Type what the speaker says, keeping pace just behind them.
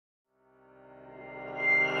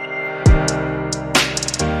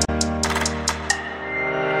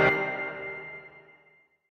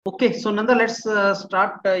Okay, so Nanda, let's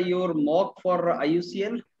start your mock for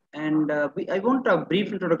IUCL, and I want a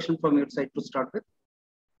brief introduction from your side to start with.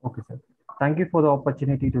 Okay, sir. Thank you for the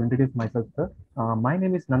opportunity to introduce myself, sir. My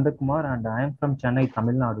name is Nanda Kumar and I am from Chennai,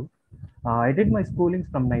 Tamil Nadu. I did my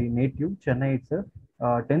schoolings from my native Chennai itself,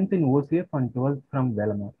 10th in OCF and 12th from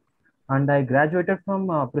Velamar. And I graduated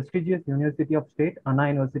from prestigious University of State, Anna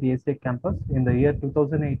University Estate campus in the year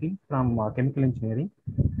 2018 from chemical engineering.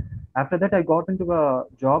 After that, I got into a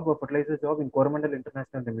job, a fertilizer job in Coromandel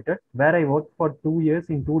International Limited, where I worked for 2 years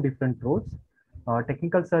in two different roles,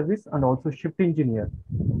 technical service and also shift engineer.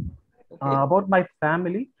 About my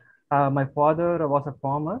family, my father was a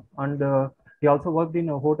farmer and he also worked in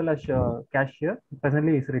a hotel as a cashier.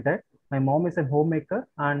 Presently, he's retired. My mom is a homemaker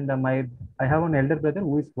and I have an elder brother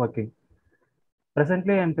who is working.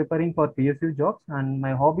 Presently, I'm preparing for PSU jobs and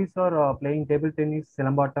my hobbies are playing table tennis,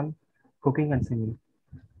 silambatam, cooking and singing.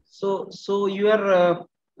 So you are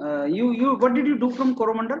what did you do from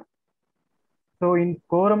Coromandel? So in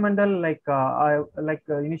Coromandel,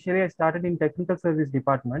 initially I started in technical service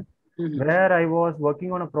department, where I was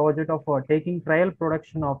working on a project of taking trial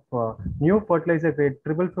production of new fertilizer grade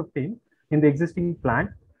 1515 in the existing plant,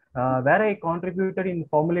 where I contributed in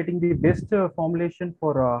formulating the best formulation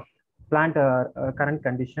for plant current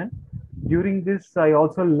condition. During this, I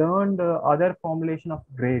also learned other formulation of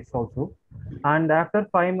grades also. And after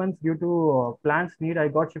 5 months, due to plant's need, I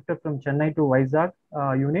got shifted from Chennai to Vizag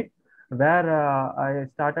unit, where I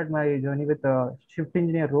started my journey with a shift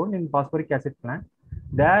engineer role in phosphoric acid plant.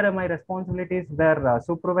 There, my responsibilities were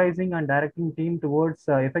supervising and directing team towards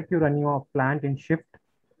effective running of plant in shift,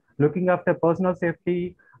 looking after personal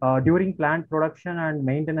safety during plant production and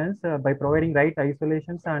maintenance by providing right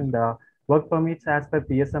isolations and work permits as per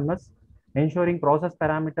PSMS, ensuring process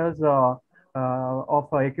parameters of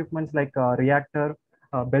equipments like reactor,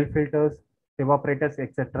 bell filters, evaporators,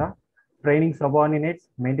 etc., training subordinates,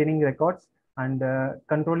 maintaining records, and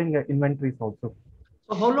controlling inventories also.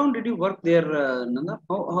 So how long did you work there, Nanda?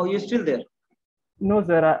 How you still there? No,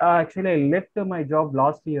 sir. Actually, I left my job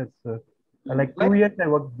last year, sir. Like 2 years I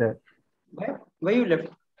worked there. Why you left?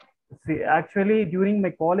 See, actually, during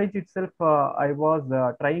my college itself, I was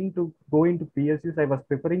trying to go into PSUs. I was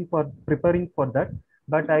preparing for that,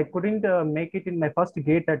 but I couldn't make it in my first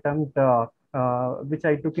GATE attempt, which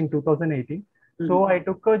I took in 2018. So I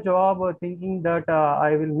took a job thinking that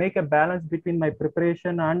I will make a balance between my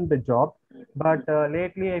preparation and the job. But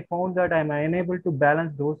lately, I found that I'm unable to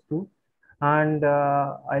balance those two. And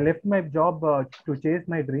I left my job to chase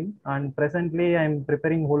my dream. And presently, I'm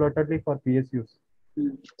preparing wholeheartedly for PSUs.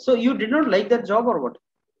 So you did not like that job or what?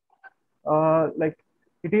 Like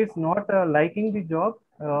it is not liking the job.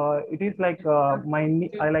 It is like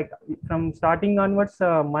I like from starting onwards,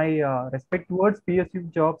 my respect towards PSU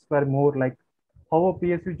jobs were more like how a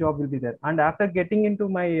PSU job will be there. And after getting into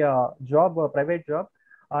my job, private job,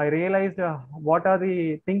 I realized what are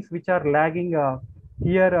the things which are lagging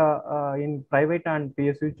here in private and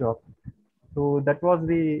PSU job. So that was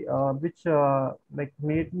the which like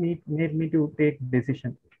made me to take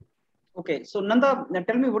decision. Okay, so Nanda,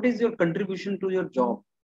 tell me what is your contribution to your job?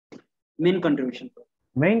 Main contribution.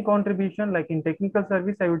 Main contribution, like in technical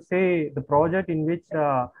service, I would say the project in which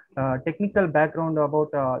technical background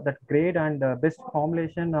about that grade and best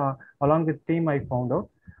formulation along with team I found out.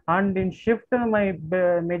 And in shift, my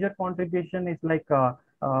major contribution is like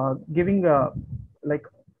giving like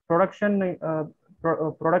production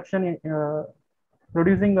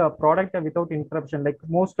producing a product without interruption. Like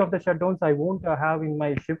most of the shutdowns I won't have in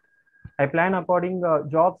my shift. I plan according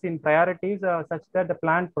jobs in priorities such that the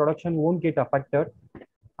plant production won't get affected,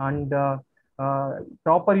 and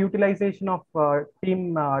proper utilization of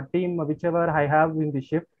team whichever I have in the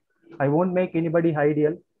shift. I won't make anybody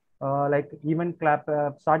ideal. Like even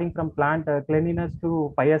starting from plant cleanliness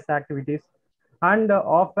to fires activities. And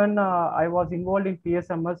often I was involved in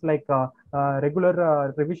PSMS, like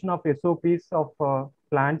regular revision of SOPs of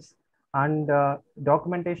plants and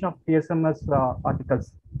documentation of PSMS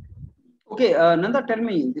articles. Okay, Nanda, tell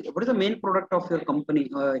me, what is the main product of your company?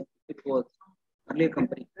 It was earlier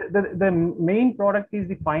company. The main product is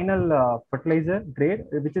the final fertilizer grade,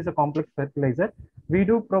 which is a complex fertilizer. We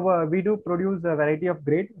do produce a variety of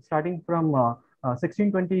grade starting from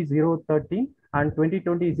 1620-013 and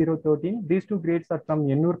 2020-013. These two grades are from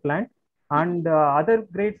Ennur plant, and other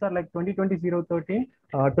grades are like 2020-013,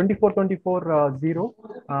 2424-0,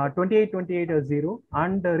 2828-0,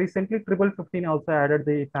 and recently 1515 also added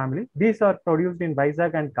the family. These are produced in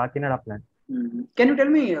Vizag and Kakinada plant. Can you tell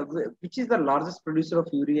me which is the largest producer of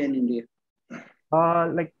urea in India?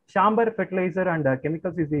 Like Chamber Fertilizer and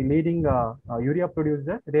Chemicals is the leading urea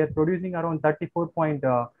producer. They are producing around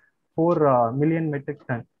 34.5 4 million metric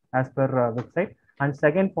ton as per website, and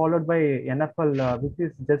second followed by NFL, which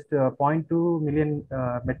is just 0.2 million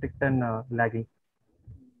metric ton lagging.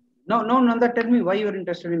 No, Nanda, tell me why you are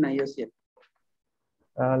interested in IOCL.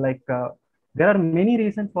 There are many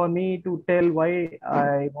reasons for me to tell why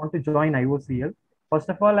I want to join IOCL. First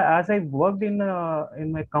of all, as I worked in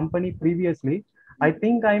my company previously, I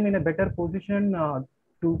think I'm in a better position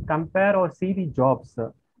to compare or see the jobs.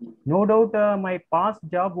 No doubt, my past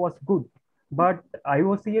job was good, but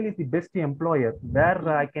IOCL is the best employer where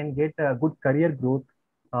I can get good career growth,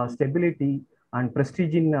 stability, and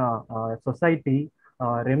prestige in society,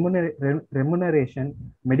 remuneration,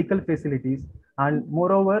 medical facilities, and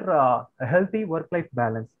moreover, a healthy work-life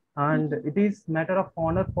balance. And it is matter of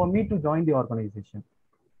honor for me to join the organization.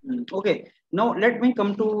 Okay, now let me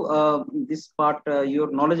come to this part, your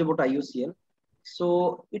knowledge about IOCL.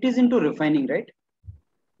 So it is into refining, right?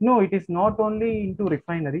 No, it is not only into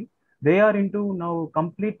refinery. They are into now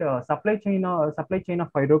complete supply chain of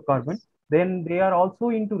hydrocarbon. Then they are also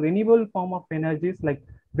into renewable form of energies like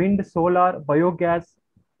wind, solar, biogas,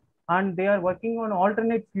 and they are working on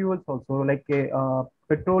alternate fuels also, like a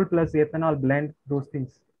petrol plus ethanol blend, those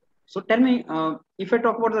things. So tell me, if I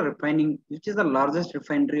talk about the refining, which is the largest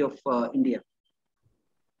refinery of India,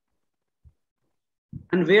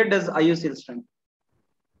 and where does IOCL stand?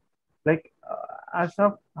 Like as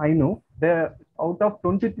of I know, there out of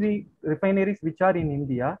 23 refineries which are in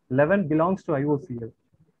India, 11 belongs to IOCL.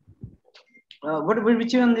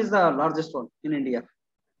 Which one is the largest one in India?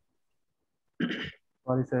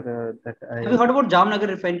 Sorry, sir. Have you heard about Jamnagar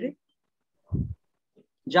refinery?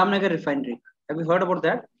 Jamnagar refinery. Have you heard about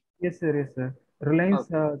that? Yes, sir. Yes, sir. Reliance.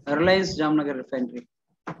 Reliance Jamnagar refinery.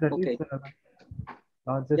 That okay. Is,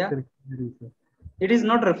 largest refinery, sir. It is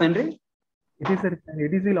not refinery. It is a refinery.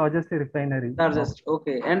 It is the largest refinery. Largest.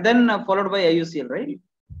 Okay, and then followed by IOCL, right?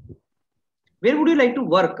 Where would you like to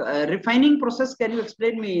work? Refining process. Can you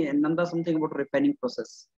explain me, Nanda, something about refining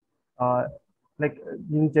process? Like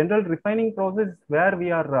in general, refining process where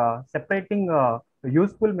we are separating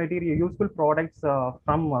useful material, useful products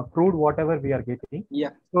from crude, whatever we are getting.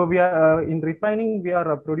 Yeah. So we are in refining, we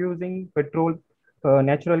are producing petrol,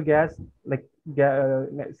 natural gas, like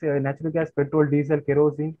natural gas, petrol, diesel,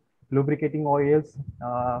 kerosene, lubricating oils,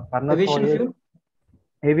 furnace aviation oils, fuel.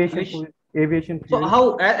 Aviation fuel. So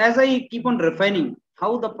how, as I keep on refining,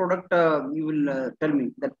 how the product you will tell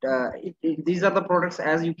me that these are the products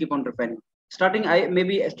as you keep on refining.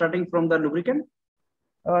 Maybe starting from the lubricant.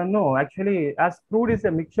 No, actually, as crude is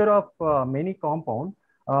a mixture of many compounds,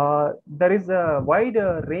 there is a wide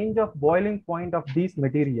range of boiling point of these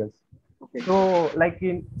materials. Okay. So, like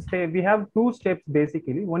we have two steps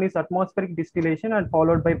basically. One is atmospheric distillation and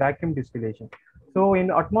followed by vacuum distillation. So,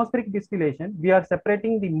 in atmospheric distillation, we are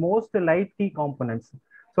separating the most light key components.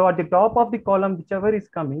 So, at the top of the column, whichever is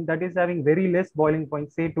coming, that is having very less boiling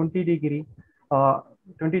point, say 20 degree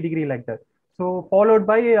like that. So, followed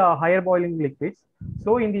by higher boiling liquids.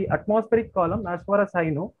 So, in the atmospheric column, as far as I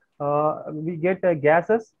know, we get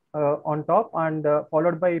gases on top and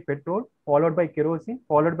followed by petrol, followed by kerosene,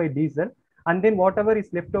 followed by diesel, and then whatever is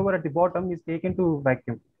left over at the bottom is taken to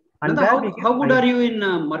vacuum. And Nanda, how good are you in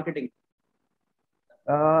marketing?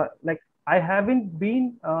 Like I haven't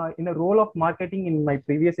been in a role of marketing in my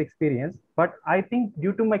previous experience, but I think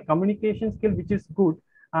due to my communication skill, which is good,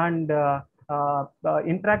 and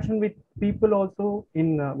interaction with people also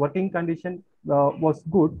in working condition was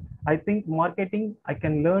good. I think marketing I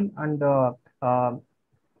can learn and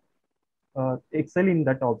excel in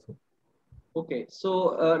that also. Okay,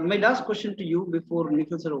 so my last question to you before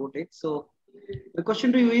Nikhil sir overtakes. So the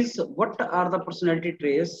question to you is, what are the personality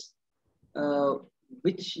traits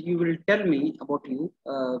which you will tell me about you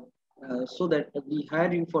so that we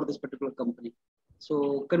hire you for this particular company?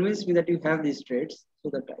 So convince me that you have these traits so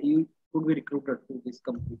that you could be recruited to this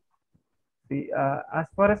company. See, as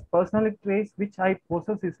far as personality traits which I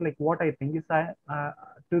possess is like what I think is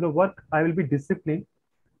to the work I will be disciplined,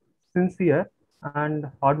 sincere,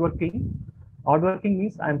 and hardworking. Hardworking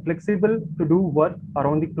means I'm flexible to do work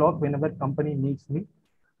around the clock whenever company needs me,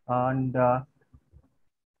 and I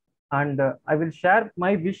will share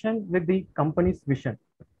my vision with the company's vision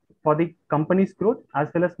for the company's growth as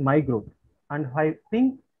well as my growth. And I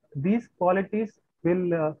think these qualities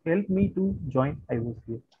will help me to join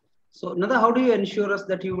IOCL. So, Nanda, how do you ensure us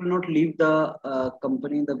that you will not leave the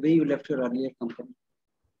company the way you left your earlier company?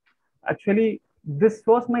 Actually, this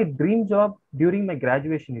was my dream job during my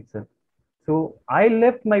graduation itself. So I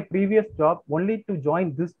left my previous job only to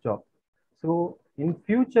join this job. So in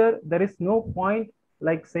future, there is no point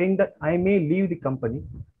like saying that I may leave the company.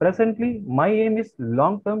 Presently, my aim is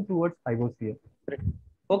long term towards IOCL.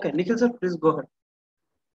 Okay, Nikhil sir, please go ahead.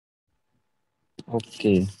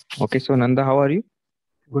 Okay. Okay. So Nanda, how are you?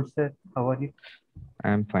 Good, sir. How are you?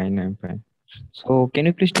 I'm fine. I'm fine. So can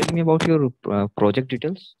you please tell me about your project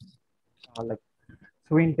details? Like,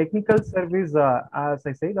 so in technical service, as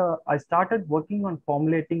I said, I started working on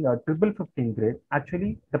formulating a triple 15 grade.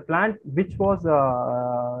 Actually, the plant which was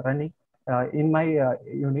running in my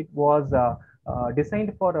unit was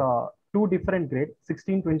designed for two different grades,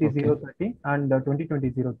 1620-030 and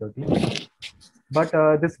 2020-030. But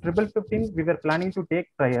this triple 15, we were planning to take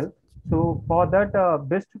trial. So for that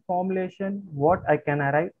best formulation, what I can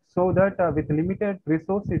arrive, so that with limited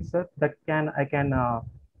resource itself, that I can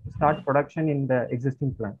start production in the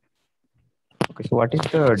existing plant. Okay. So what is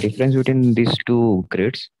the difference between these two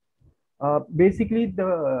grades? Basically,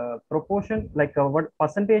 the proportion, like what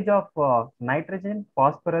percentage of nitrogen,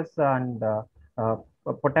 phosphorus, and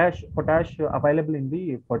potash available in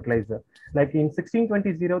the fertilizer. Like in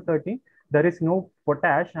 1620-030, there is no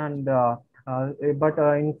potash, and but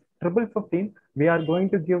in triple 15, we are going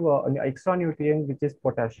to give an extra nutrient which is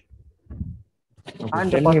potash. Okay.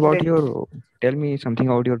 And Tell me something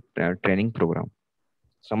about your training program,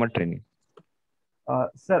 summer training.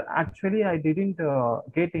 Sir, actually, I didn't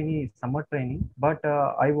get any summer training, but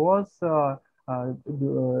I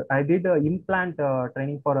did implant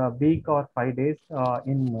training for a week or 5 days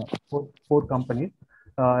in four companies.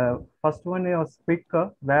 First one was Quick,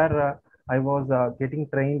 where I was getting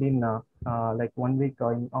trained in like 1 week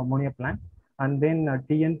in ammonia plant, and then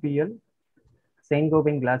TNPL, Saint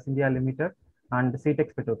Gobain Glass India Limited, and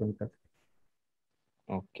CTEX Petrochemicals.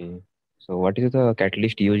 Okay. So what is the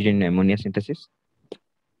catalyst used in ammonia synthesis?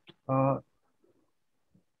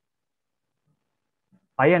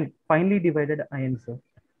 Iron, finely divided iron, sir.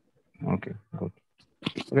 Okay, good.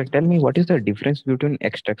 Okay, tell me what is the difference between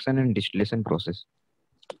extraction and distillation process?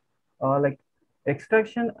 Like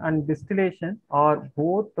extraction and distillation are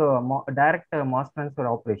both direct mass transfer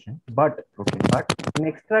operation, but in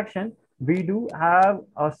extraction we do have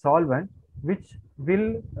a solvent which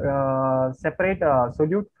will separate a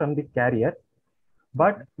solute from the carrier,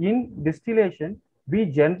 but in distillation we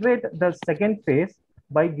generate the second phase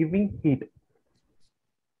by giving heat.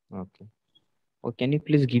 Okay. Or can you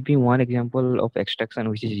please give me one example of extraction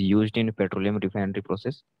which is used in petroleum refinery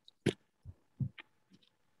process?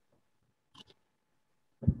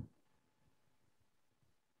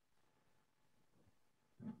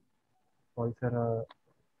 Sorry, sir.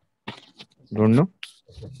 Don't know.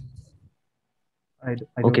 I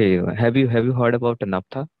Okay. don't. Have you heard about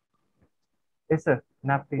naphtha? Yes, sir.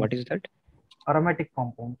 Naphthalene. What is that? Aromatic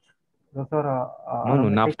compounds. Those are No,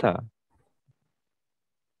 aromatic. naphtha,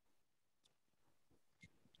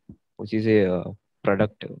 which is a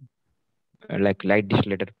product like light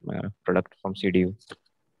distillated product from CDU.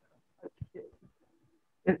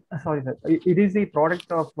 Sorry, sir. It is a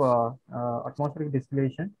product of atmospheric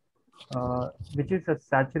distillation, which is a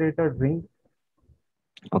saturated ring.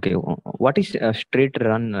 Okay, what is straight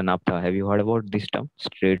run naphtha? Have you heard about this term?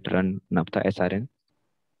 Straight run naphtha, SRN?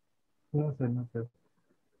 No, sir. No, sir.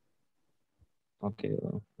 Okay,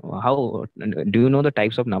 how do you know the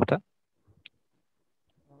types of naphtha?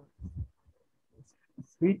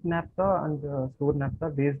 Sweet naphtha and sour naphtha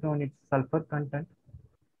based on its sulfur content.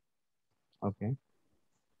 Okay.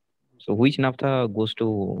 So which naphtha goes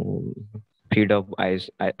to feed of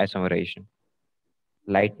isomerization?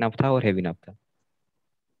 Light naphtha or heavy naphtha?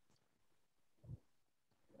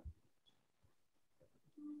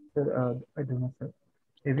 Sir, I don't know, sir.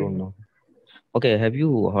 Don't know. Okay, have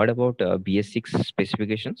you heard about BS6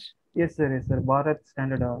 specifications? Yes, sir. Yes, sir. BARC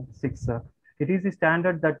standard 6. It is a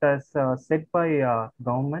standard that is set by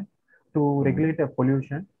government to regulate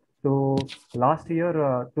pollution. So last year,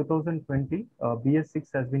 2020,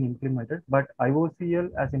 BS6 has been implemented, but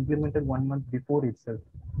IOCL has implemented 1 month before itself.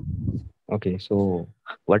 Okay, so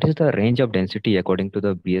what is the range of density according to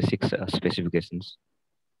the BS6 specifications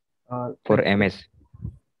for MS?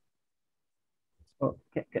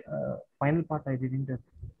 Okay, final part I didn't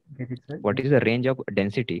get it, sir. What is the range of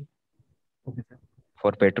density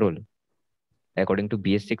for petrol according to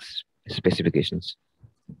BS6 specifications?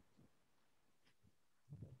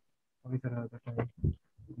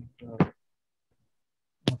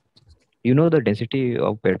 You know the density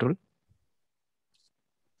of petrol?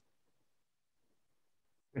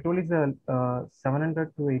 Petrol is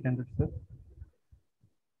 700 to 800, sir.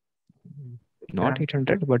 Not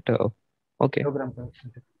 800, but okay.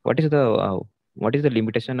 What is the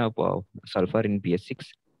limitation of sulfur in BS6?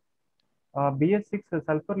 BS6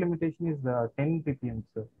 sulfur limitation is 10 ppm,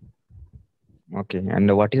 sir. Okay,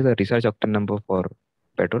 and what is the research octane number for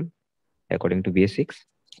petrol according to BS6?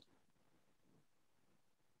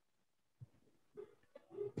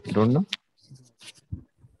 Don't know?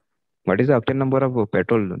 What is the octane number of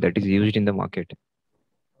petrol that is used in the market?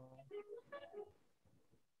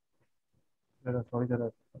 Sorry,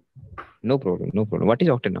 sir. No problem, no problem. What is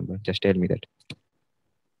octane number? Just tell me that.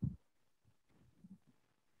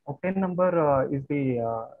 Octane number is the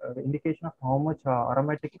indication of how much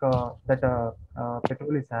aromatic that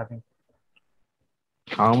petrol is having.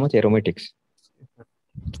 How much aromatics?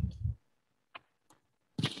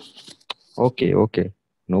 Okay, okay.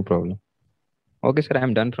 No problem. Okay, sir, I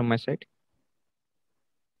am done from my side.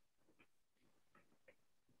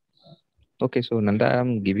 Okay, so Nanda, I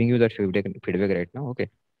am giving you that feedback right now. Okay.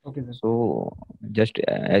 Okay, sir. So just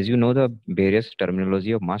as you know the various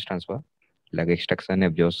terminology of mass transfer, like extraction,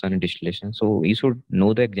 absorption, distillation. So you should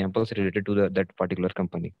know the examples related to that particular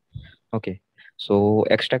company. Okay. So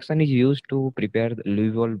extraction is used to prepare the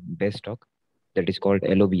Louisville base stock that is called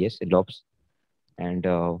LOBS, LOBS. And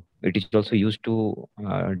it is also used to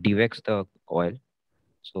dewax the oil.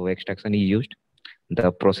 So extraction is used.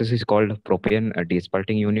 The process is called propane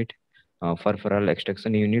deasphalting unit, furfural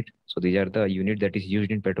extraction unit. So these are the unit that is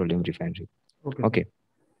used in petroleum refinery. Okay. Okay.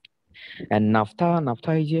 And naphtha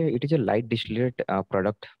is a light distillate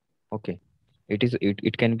product. Okay.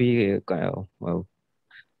 It can be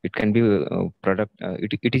product.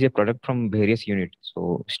 It is a product from various units.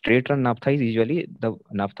 So straight run naphtha is usually the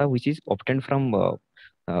naphtha which is obtained from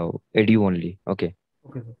ADU only. Okay.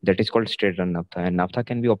 Okay, that is called straight run naphtha, and naphtha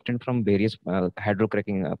can be obtained from various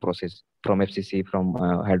hydrocracking process, from FCC, from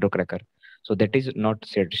hydrocracker. So that is not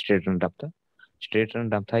straight run naphtha. Straight run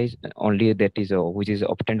naphtha is only that is which is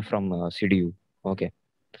obtained from CDU. Okay,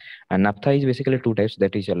 and naphtha is basically two types,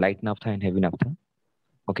 that is a light naphtha and heavy naphtha.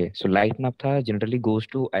 Okay, so light naphtha generally goes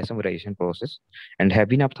to isomerization process, and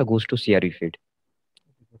heavy naphtha goes to CRE feed.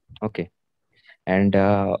 Okay, and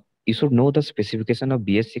you should know the specification of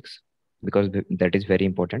BS6 because that is very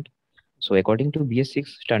important. So according to BS6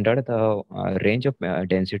 standard, the range of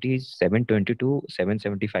density is 720 to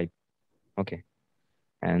 775. Okay,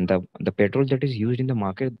 and the petrol that is used in the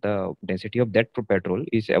market, the density of that petrol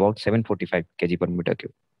is about 745 kg per meter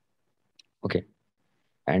cube. Okay,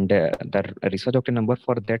 and the research octane number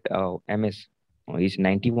for that MS is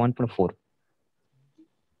 91.4.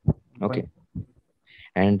 Okay.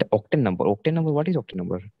 And octane number, what is octane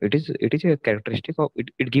number? It is a characteristic of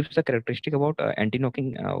it gives a characteristic about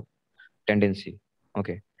anti-knocking tendency.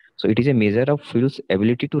 Okay, so it is a measure of fuel's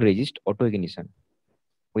ability to resist autoignition,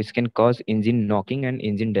 which can cause engine knocking and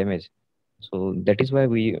engine damage. So that is why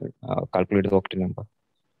we calculate the octane number.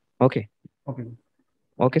 Okay.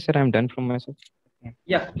 Okay, sir, I am done from myself.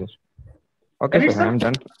 Yeah. Yes. Okay, sir, I am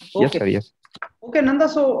done. Okay. Yes, sir. Yes. Okay, Nanda.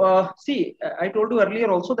 So, see, I told you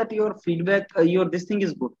earlier also that your feedback, this thing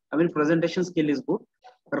is good. I mean, presentation skill is good.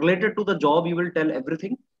 Related to the job, you will tell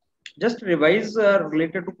everything. Just revise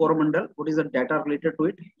related to Coromandel. What is the data related to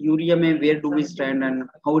it? Urea, where do we stand and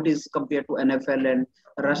how it is compared to NFL and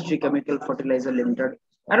Rashtriya Chemical Fertilizer Limited?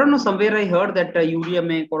 I don't know. Somewhere I heard that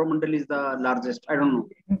Urea, Coromandel is the largest. I don't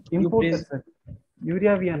know. Imported, sir.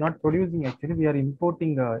 Urea we are not producing actually. We are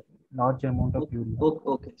importing a large amount of urea.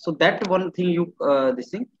 Okay. So that one thing you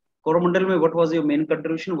this thing. Coromandel, what was your main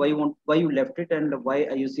contribution? Why you left it and why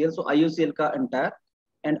IUCL? So IUCL ka entire.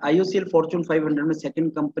 And IOCL Fortune 500 में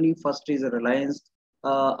second company, first is Reliance.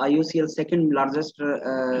 IOCL second largest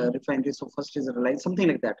refinery, so first is Reliance, something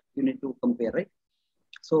like that. You need to compare, right?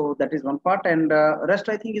 So that is one part, and rest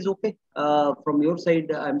I think is okay. From your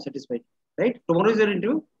side, I am satisfied, right? Tomorrow is your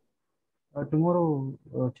interview. Tomorrow,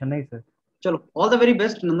 Chennai, sir. Chalo, all the very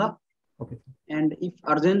best, Nanda. Okay. And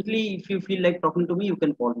if you feel like talking to me, you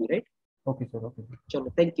can call me, right? Okay, sir. Okay.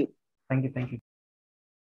 Chalo, thank you. Thank you.